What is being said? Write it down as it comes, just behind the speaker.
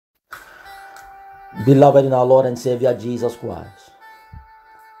Beloved in our Lord and Savior Jesus Christ,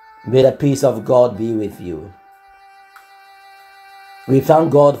 may the peace of God be with you. We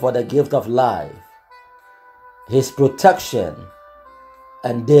thank God for the gift of life, His protection,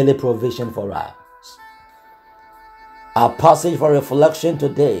 and daily provision for us. Our passage for reflection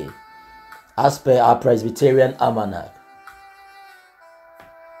today, as per our Presbyterian almanac,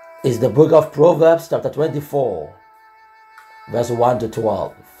 is the book of Proverbs chapter 24, verse 1 to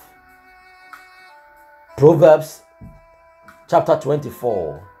 12. Proverbs chapter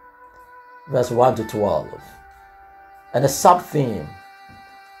 24, verse 1 to 12. And the sub-theme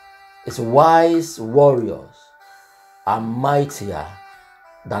is wise warriors are mightier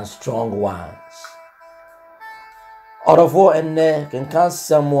than strong ones. Orofo enne kenkan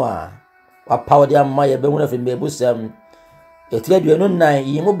samwa wa pawde amma ye behuna fi mebusam etiaduenu nan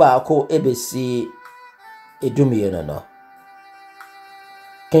yimu baako ebesi edumie no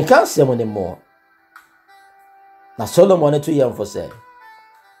kenkan samu ne mo na Solomon to yam for say,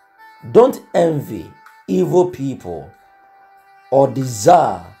 don't envy evil people or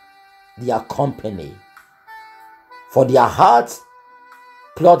desire their company, for their hearts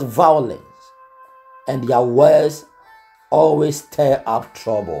plot violence and their words always stir up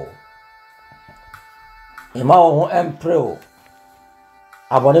trouble. Emma ho empreo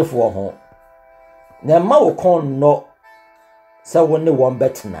abonefo ho na emma wo kon no se woni won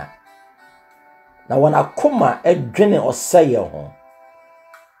betena na wana koma edwene oseye ho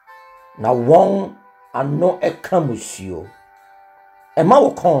na won ano ekamusuo emma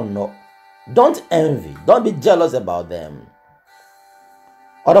wo kon no. Don't envy, don't be jealous about them.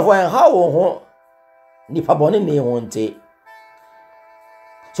 Otherwise, how ho nipa boni ne wonte.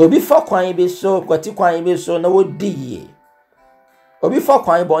 So obi fa kwan bi so kwati kwan bi so na wodi ye. Obi fa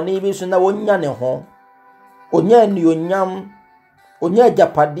kwan boni bi so na wonya ne ho. Onya ni onyam, onya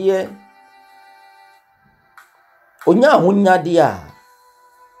japade, onya hunyade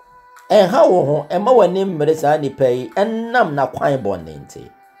a. How ho emma wani mmere sa nipa yi enam na kwan boni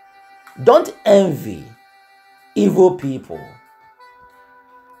nte. Don't envy evil people.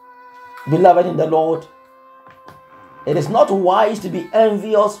 Beloved in the Lord, it is not wise to be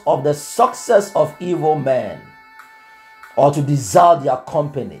envious of the success of evil men or to desire their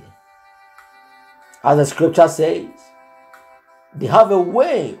company. As the scripture says, they have a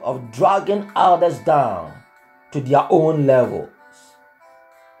way of dragging others down to their own levels.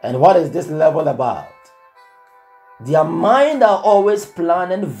 And what is this level about? Their mind are always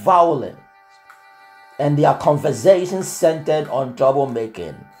planning violence, and their conversations centered on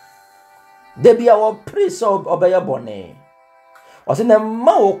troublemaking. They be our priest of obey bone. Was in a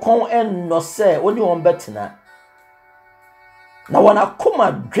mao con and no say only one betina. Now when I come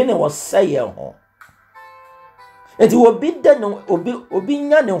at drinking was say ho. It will be done obi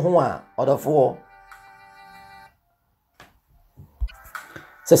nyane ho a odofo.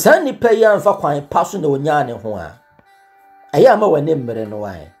 Se sani pay yan fa kwan paso na onyane ho a. Ayama wani mmere no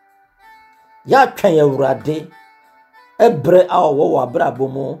wai. Ya twan Awurade ebre a wo abra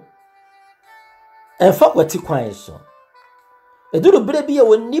bomu. Enfa kwati kwan so. Eduru bre bi e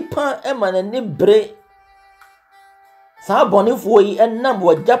wonipa ema na ne bre. Sa bonefo yi enam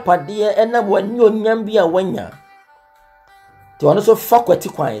wo japade enam wani onyam bi a wanya. Ti wono so fa kwati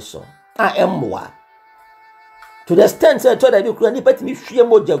kwan so. A emwa. To the extent say to da bi kura ni patimi hwie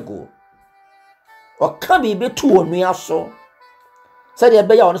mojago. O kan bi betu onu aso. Said the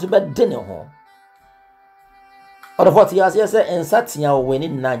bear on the bed dinner home. Or the 40 years, yes, and Satia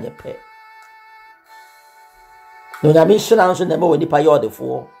winning 9 pay. No, I mean, she answered them when the pay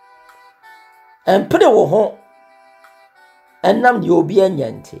for. And put it home. And nam you be a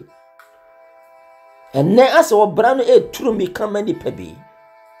yante. And ne as our brown a true me come any pebby.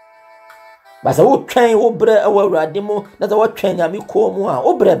 But I will train or bre our radimo, that I will train a me call more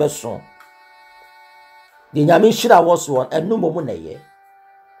or brebeson. The Yamin should have was one and no more ye.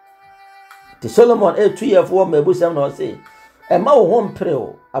 The Solomon 2 mebusam no say, and ma won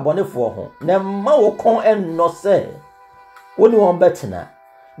preo, abone for home. Ne ma con and no say. Only one better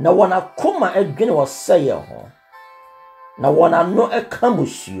na wana kuma edwene was say ho. Na wana no e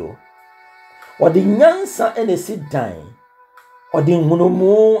kamusio. Or the nyansa and a sit down. Or the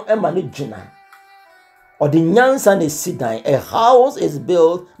munomu e managina. Or the nyansa and a sit down. A house is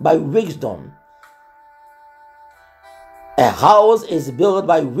built by wisdom. A house is built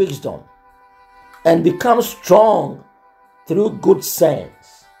by wisdom and becomes strong through good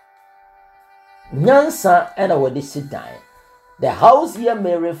sense. Nyansa and our sit. The house here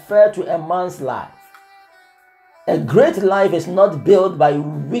may refer to a man's life. A great life is not built by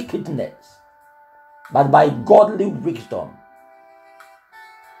wickedness, but by godly wisdom.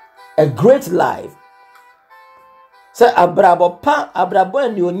 A great life Say abrabo pa abrabo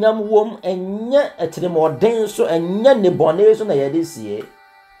ani onyam wom enye etremorden so enye ne bone so na yede sie.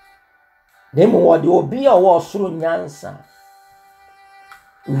 Nemu wode obi a wo soro nyansa.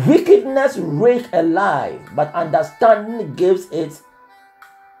 Wickedness rake alive, but understanding gives it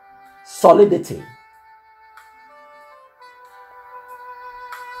solidity.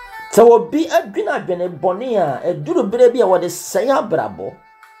 So obi adwina adwene bone a eduru bere bi a wode sey abrabo.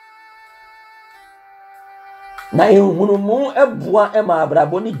 Na ehunumu ebua ema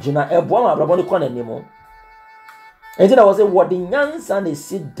abrabo ni gina ebua ma abrabo ni kona nimo. Enti na wose wode nyansa na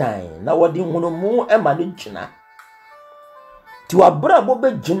sit down na wode hunumu ema ni gina. Ti wabrabo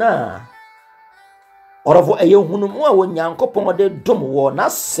be gina. Orofo eye hunumu a wonyankopon de dom wo na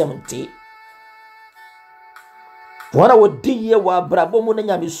semti. Wana wodi ye wabrabo mu na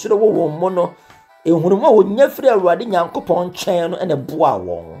nyamesuro wo mo no ehunumu a wonyafiri awurade nyankopon chen no ene boa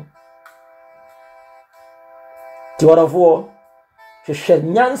won. Tiwarafo hwehwe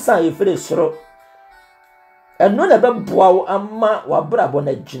nyansa efiri soro eno na beboa wo ama wabrabo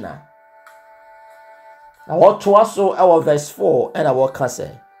na gina na wotoa so our verse 4 and our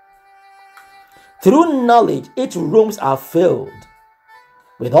can through knowledge its rooms are filled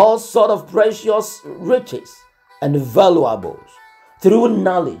with all sort of precious riches and valuables. Through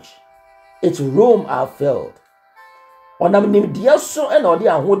knowledge its rooms are filled. Onam nimdia so ena ode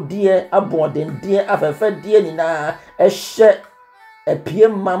ahodie abodendie afefadie ni na ehye epie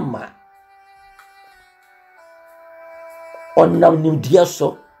mama. Onam nimdia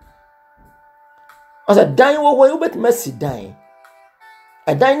so asa dan wo ubet mesi dan.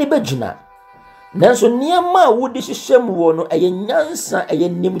 Adan ni begina. Nanso niema wodi hyehyem wo no eye nyansa eye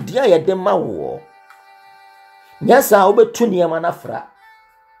nimdia ye de ma wo. Nyansa obetu niema na fra.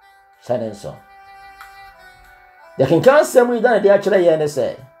 Sanenso. The king can't say we done the actually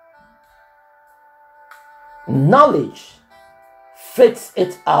say knowledge fits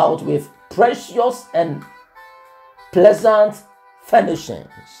it out with precious and pleasant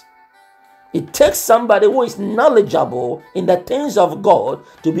furnishings. It takes somebody who is knowledgeable in the things of God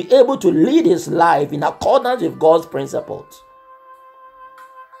to be able to lead his life in accordance with God's principles.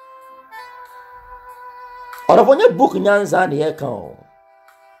 Or if you book nyanza ni eka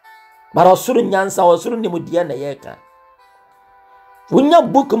but osuru nyansa osuru nimudie na yeka. Unya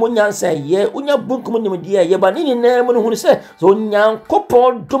book mu nyansa ye, unya book mu nimudie ye ba ni na mu hunu se so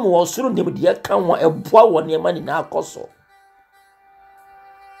nyankopon dum osuru nimudie kan ho eboa wo ne ma ni na akoso.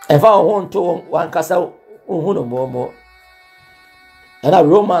 Efa ho nto wankasa hunu momo. Era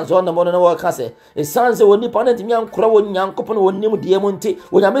Romans on the morning wa kase e sanse woni panent mi ankora wo nyankopon wo nimudie mu nti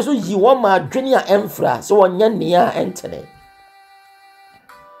wo nyame so yi wo ma adwene a emfra so wonya nia entene.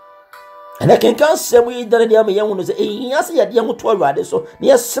 And I can say we done the young one say, yes, ya dear mutual radi so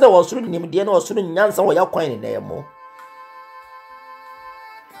near Sir was soon him dear or soon Yansa or Yaquine in there more.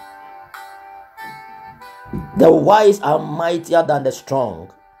 The wise are mightier than the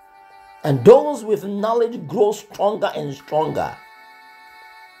strong, and those with knowledge grow stronger and stronger.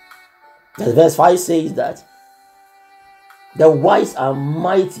 The verse 5 says that the wise are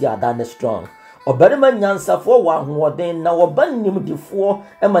mightier than the strong. Oberima nyansafo wa hoden na woban nimdifo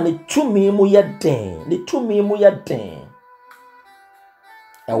ema ne tumi mu ye den ne tumi mu ye den.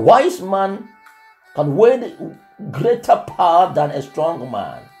 A wise man can wield greater power than a strong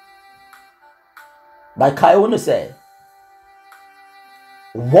man. Like I want to say,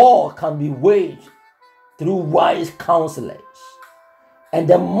 war can be waged through wise counselors, and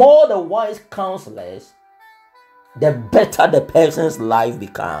the more the wise counselors, the better the person's life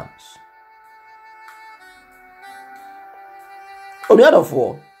becomes. On the other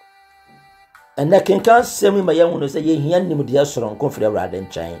four, and I can't say me my young one say ye hear him dear son confident rather than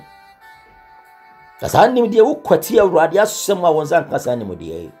chain. As I knew dear quatia radia summa was uncassanim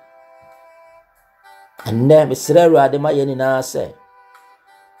dear. And then Miss Rera de Mayanina say,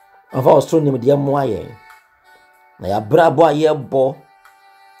 of all strong dear moye. Nay a brabo ye bo.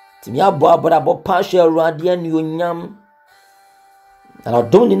 Timia bo brabo partial radian you yam. And I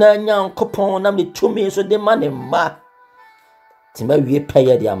don't deny young coupon nam the 2 minutes of the money ma. Timba we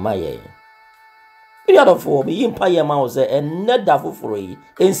pay their maye. The other for me in pay mouse and net daffo for ye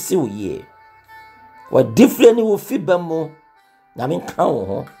and see ye. What different will feed bamo, Namin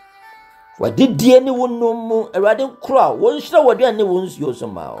cow. What did the anyone no more a riding crowd? One show what the anyone's use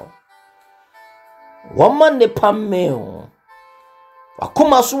somehow. 1 man the pam mail. A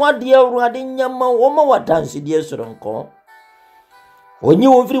kuma swa dear riding yamma, woman what dance dear Soronco. When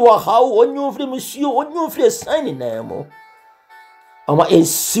you free what how, when you free monsieur, when you free signing name. Ama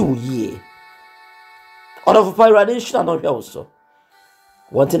ensiw ye. Out of a paradise not also.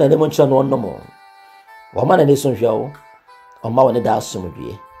 One thing I never shall no more. Wama na ne so hwɛ wo. Ɔma wo ne da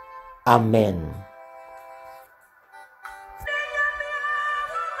asomdwie. Amen.